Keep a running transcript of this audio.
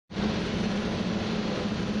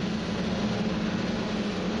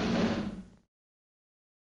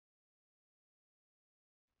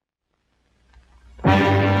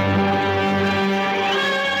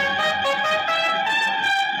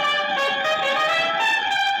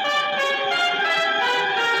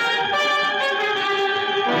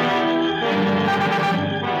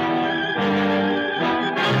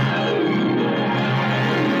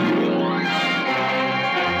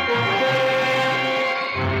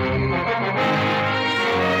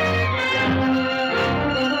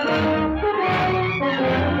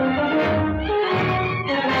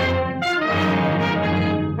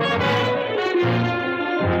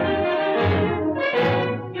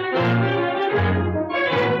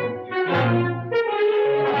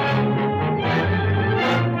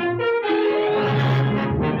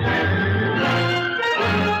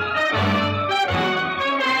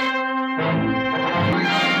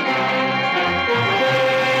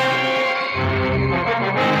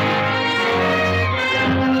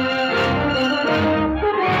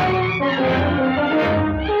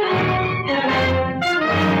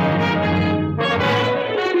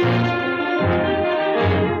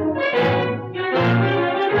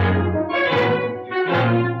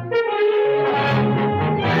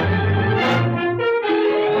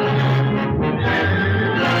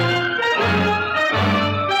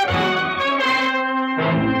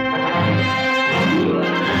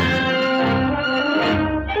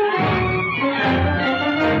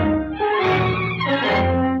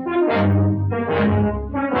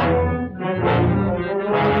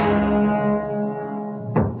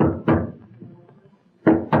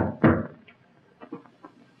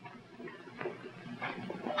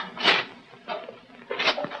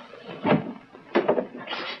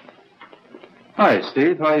Hi,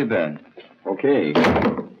 Steve. How you been? Okay.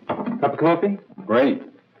 Cup of coffee? Great.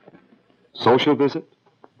 Social visit?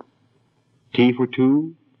 Tea for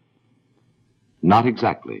two? Not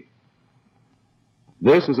exactly.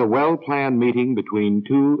 This is a well-planned meeting between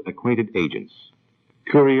two acquainted agents,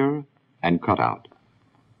 courier and cutout.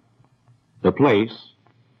 The place,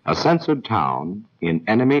 a censored town in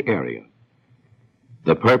Enemiarea.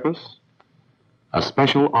 The purpose, a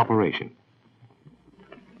special operation.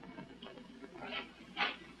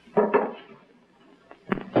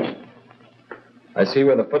 I see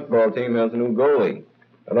where the football team has a new goalie.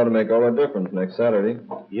 That ought to make all the difference next Saturday.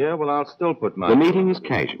 Yeah, well, I'll still put my... The meeting is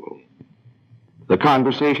casual. The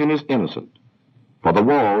conversation is innocent, for the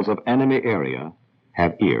walls of Enemiarea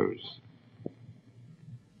have ears.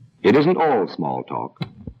 It isn't all small talk.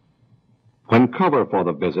 When cover for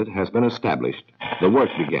the visit has been established, the work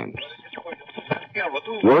begins.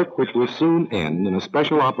 Work which will soon end in a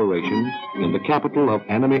special operation in the capital of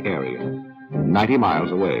Enemiarea, 90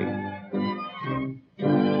 miles away.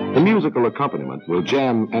 The musical accompaniment will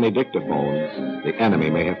jam any dictaphones the enemy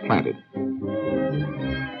may have planted.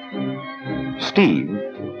 Steve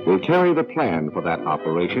will carry the plan for that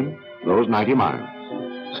operation, those 90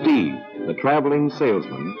 miles. Steve, the traveling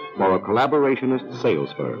salesman for a collaborationist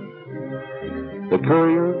sales firm. The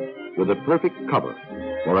courier with the perfect cover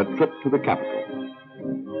for a trip to the capital.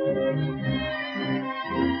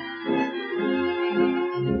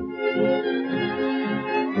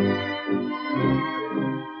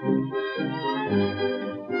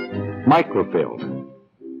 Microfilm,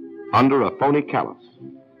 under a phony callus.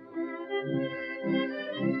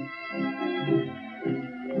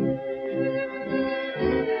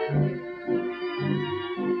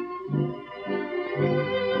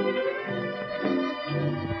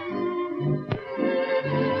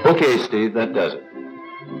 Okay, Steve, that does it.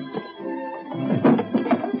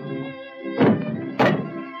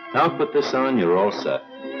 Now put this on, you're all set.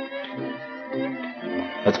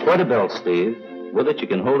 That's quite a belt, Steve. With it, you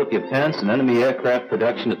can hold up your pants and enemy aircraft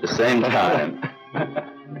production at the same time.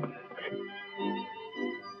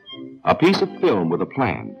 A piece of film with a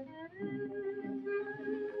plan.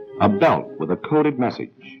 A belt with a coded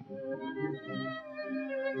message.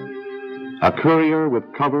 A courier with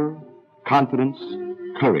cover, confidence,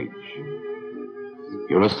 courage.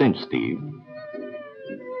 You're a cinch, Steve.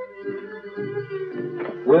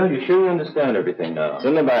 Well, you sure understand everything now. It's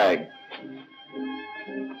in the bag.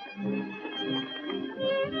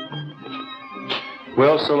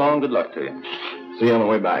 Well, so long. Good luck to you. See you on the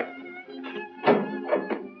way back.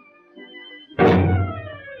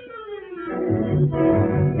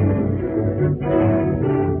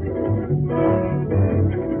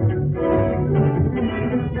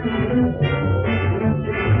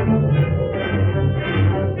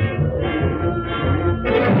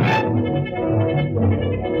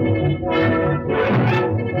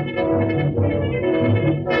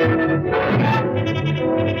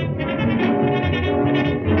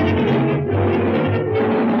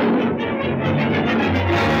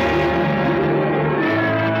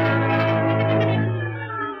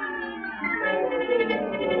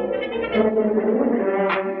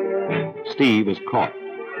 Steve is caught.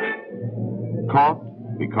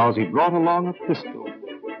 Caught because he brought along a pistol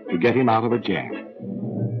to get him out of a jam.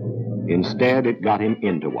 Instead, it got him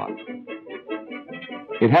into one.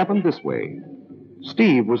 It happened this way.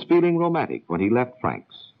 Steve was feeling romantic when he left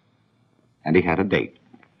Frank's. And he had a date.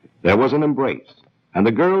 There was an embrace, and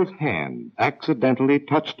the girl's hand accidentally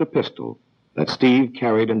touched a pistol that Steve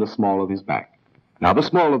carried in the small of his back. Now, the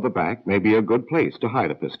small of the back may be a good place to hide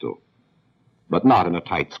a pistol, but not in a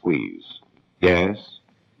tight squeeze. Yes,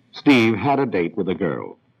 Steve had a date with a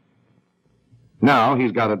girl. Now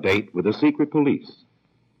he's got a date with the secret police.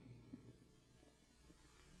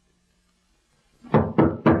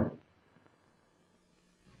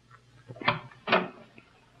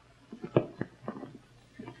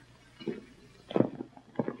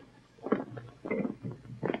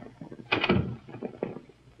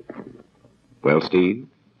 Well, Steve,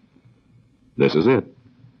 this is it.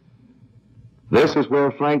 This is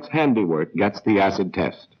where Frank's handiwork gets the acid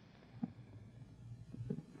test.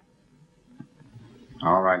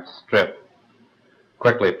 All right, strip.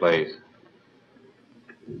 Quickly, please.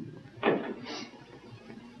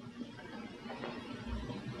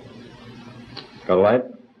 Got a light?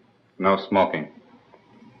 No smoking.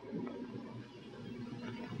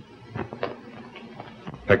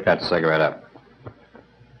 Pick that cigarette up.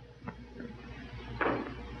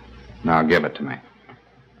 Now give it to me.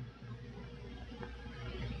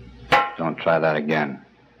 Don't try that again.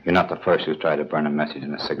 You're not the first who's tried to burn a message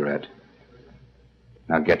in a cigarette.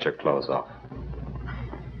 Now get your clothes off.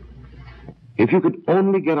 If you could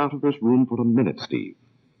only get out of this room for a minute, Steve.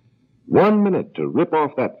 1 minute to rip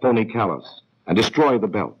off that phony callus and destroy the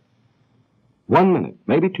belt. 1 minute,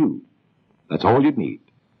 maybe 2. That's all you'd need.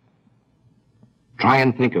 Try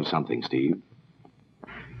and think of something, Steve.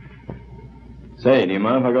 Say, do you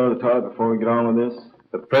mind if I go to the toilet before we get on with this?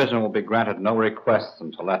 The prisoner will be granted no requests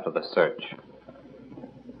until after the search.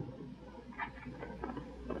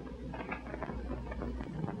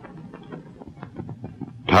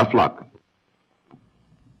 Tough luck.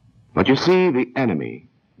 But you see, the enemy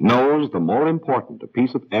knows the more important a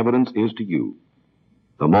piece of evidence is to you,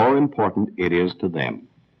 the more important it is to them.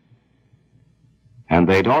 And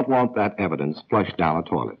they don't want that evidence flushed down a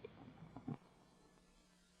toilet.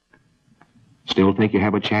 Still think you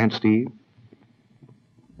have a chance, Steve?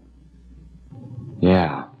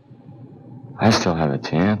 Yeah. I still have a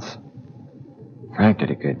chance. Frank did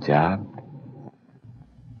a good job.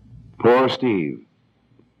 Poor Steve.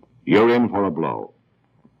 You're in for a blow.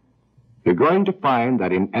 You're going to find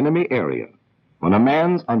that in Enemiarea, when a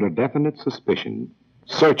man's under definite suspicion,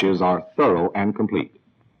 searches are thorough and complete.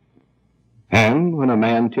 And when a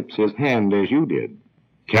man tips his hand as you did,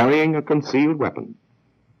 carrying a concealed weapon,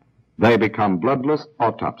 they become bloodless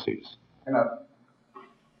autopsies.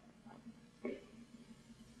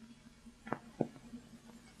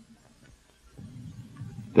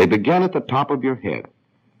 They begin at the top of your head.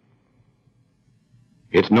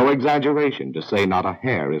 It's no exaggeration to say not a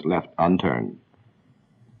hair is left unturned.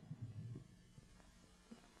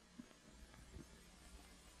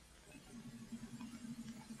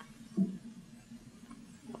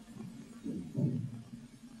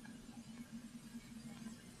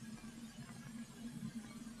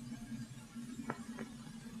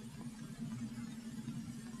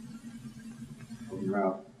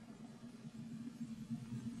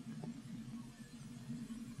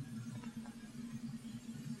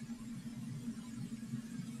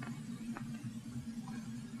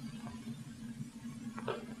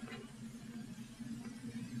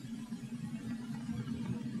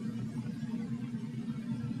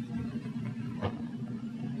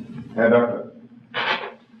 Hey, Doctor.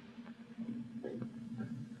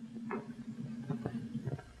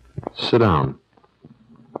 Sit down.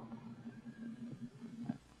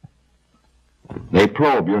 They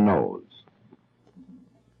probe your nose.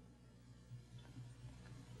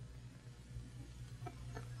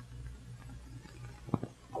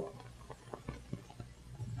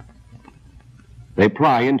 They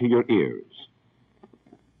pry into your ears.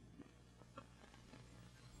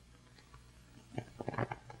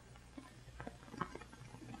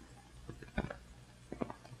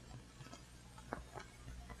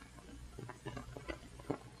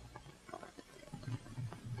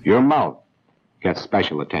 Your mouth gets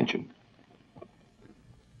special attention.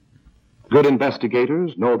 Good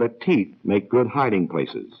investigators know that teeth make good hiding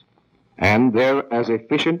places, and they're as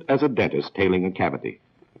efficient as a dentist tailing a cavity.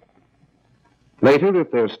 Later,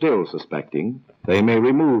 if they're still suspecting, they may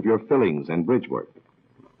remove your fillings and bridge work.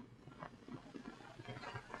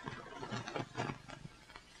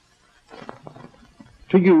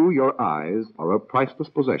 To you, your eyes are a priceless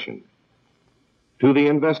possession. To the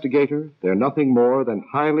investigator, they're nothing more than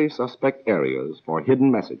highly suspect areas for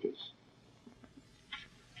hidden messages.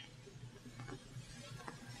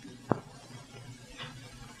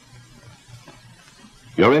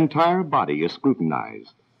 Your entire body is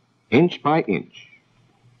scrutinized, inch by inch.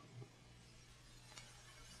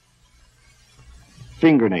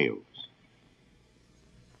 Fingernails,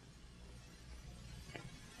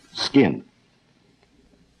 skin,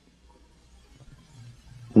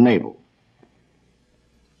 navel.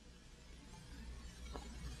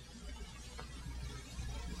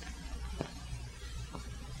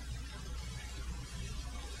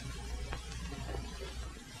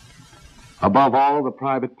 Above all, the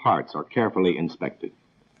private parts are carefully inspected.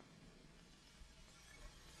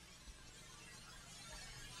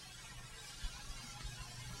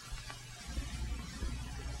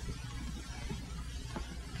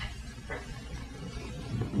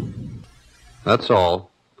 That's all.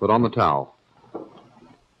 Put on the towel.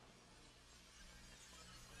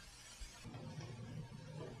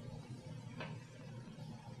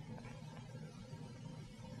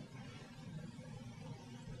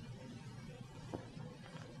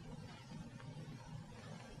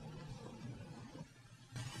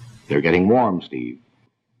 They're getting warm, Steve.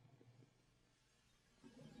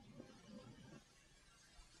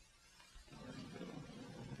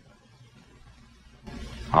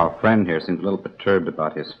 Our friend here seems a little perturbed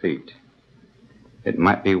about his feet. It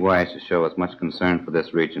might be wise to show as much concern for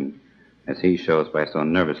this region as he shows by so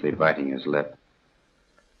nervously biting his lip.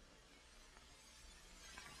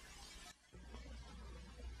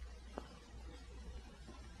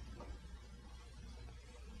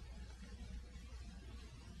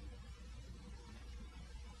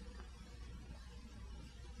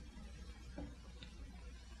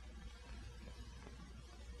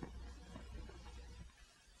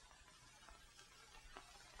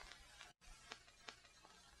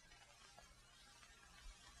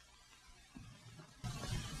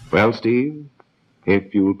 Well, Steve,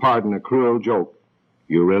 if you'll pardon a cruel joke,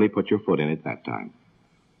 you really put your foot in it that time.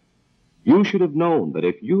 You should have known that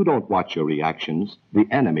if you don't watch your reactions, the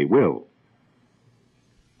enemy will.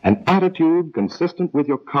 An attitude consistent with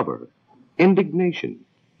your cover, indignation,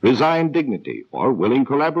 resigned dignity, or willing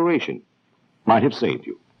collaboration might have saved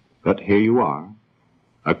you. But here you are,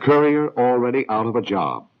 a courier already out of a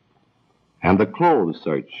job, and the clothes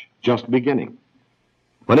search just beginning.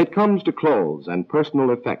 When it comes to clothes and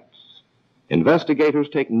personal effects, investigators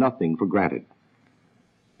take nothing for granted.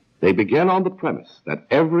 They begin on the premise that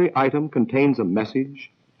every item contains a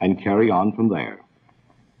message and carry on from there.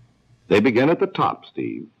 They begin at the top,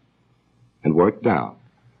 Steve, and work down.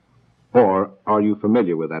 Or are you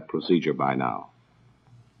familiar with that procedure by now?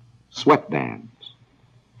 Sweatbands,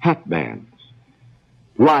 hat bands,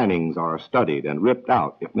 linings are studied and ripped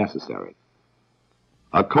out if necessary.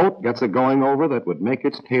 A coat gets a going over that would make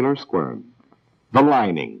its tailor squirm. The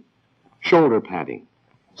lining, shoulder padding,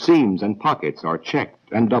 seams and pockets are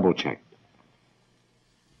checked and double-checked.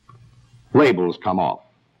 Labels come off.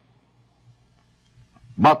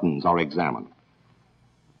 Buttons are examined.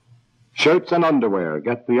 Shirts and underwear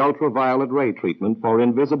get the ultraviolet ray treatment for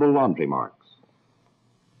invisible laundry marks.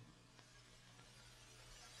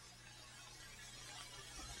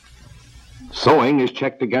 Sewing is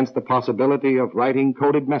checked against the possibility of writing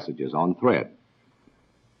coded messages on thread.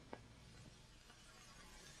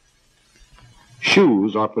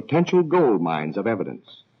 Shoes are potential gold mines of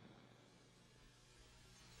evidence.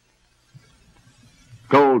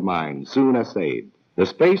 Gold mines soon assayed. The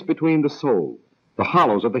space between the sole, the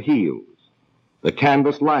hollows of the heels, the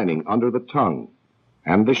canvas lining under the tongue,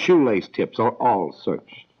 and the shoelace tips are all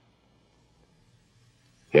searched.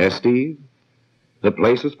 Yes, Steve, the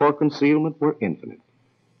places for concealment were infinite,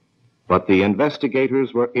 but the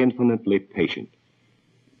investigators were infinitely patient.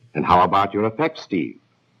 And how about your effects, Steve?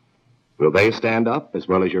 Will they stand up as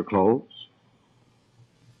well as your clothes?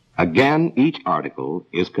 Again, each article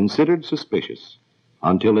is considered suspicious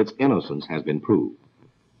until its innocence has been proved.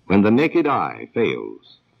 When the naked eye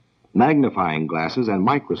fails, magnifying glasses and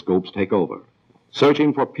microscopes take over,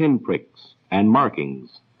 searching for pinpricks and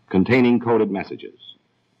markings containing coded messages.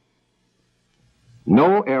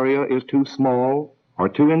 No area is too small or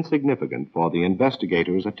too insignificant for the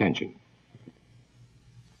investigator's attention.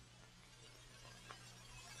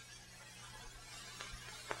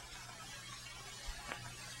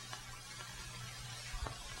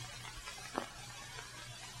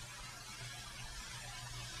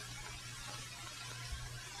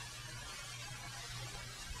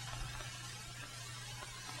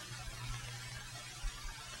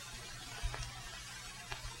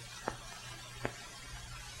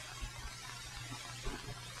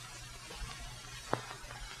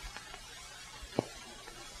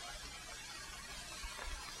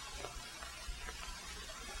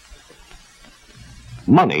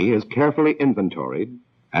 Money is carefully inventoried,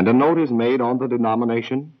 and a note is made on the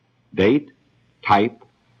denomination, date, type,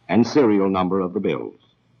 and serial number of the bills.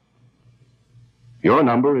 Your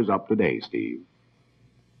number is up today, Steve.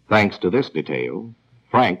 Thanks to this detail,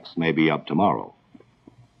 Frank's may be up tomorrow.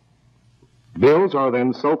 Bills are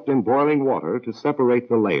then soaked in boiling water to separate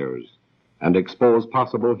the layers and expose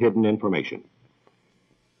possible hidden information.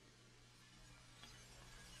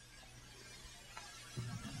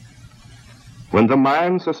 When the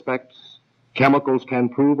mind suspects, chemicals can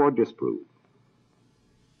prove or disprove.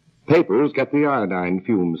 Papers get the iodine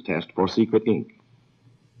fumes test for secret ink.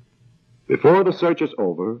 Before the search is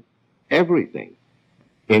over, everything,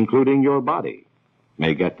 including your body,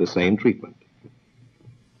 may get the same treatment.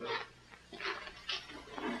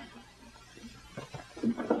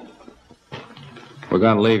 We're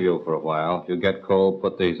going to leave you for a while. If you get cold,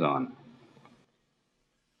 put these on.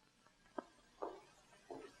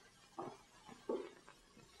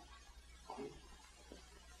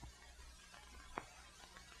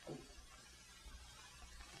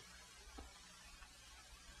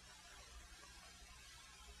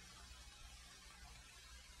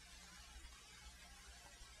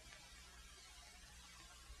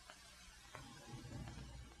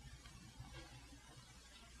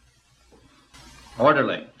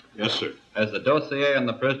 Orderly. Yes, sir. Has the dossier on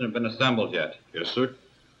the prisoner been assembled yet? Yes, sir.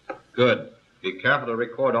 Good. Be careful to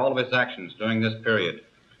record all of his actions during this period.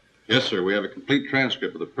 Yes, sir. We have a complete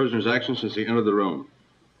transcript of the prisoner's actions since he entered the room.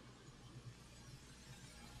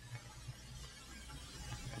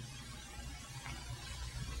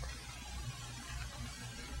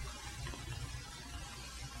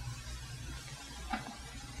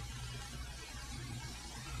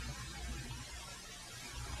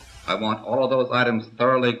 I want all of those items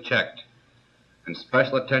thoroughly checked and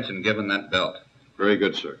special attention given that belt. Very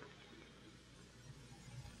good, sir.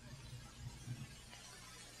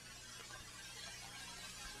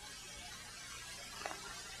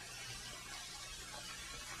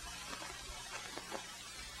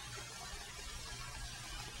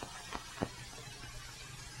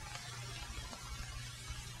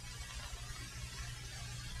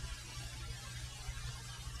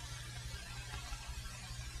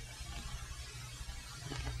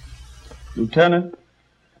 Lieutenant?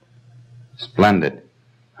 Splendid.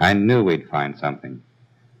 I knew we'd find something.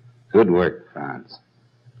 Good work, Franz.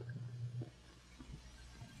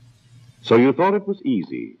 So you thought it was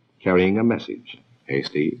easy carrying a message, eh,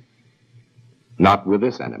 Steve? Not with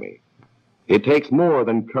this enemy. It takes more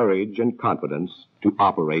than courage and confidence to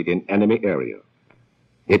operate in enemy area.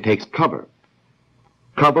 It takes cover.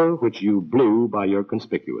 Cover which you blew by your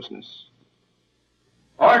conspicuousness.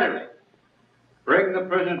 Orderly! Bring the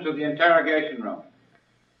prisoner to the interrogation room.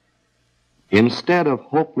 Instead of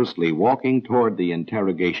hopelessly walking toward the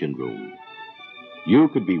interrogation room, you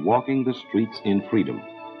could be walking the streets in freedom.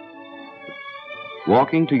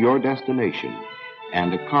 Walking to your destination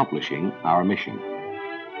and accomplishing our mission.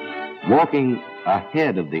 Walking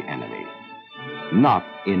ahead of the enemy, not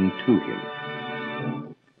into him.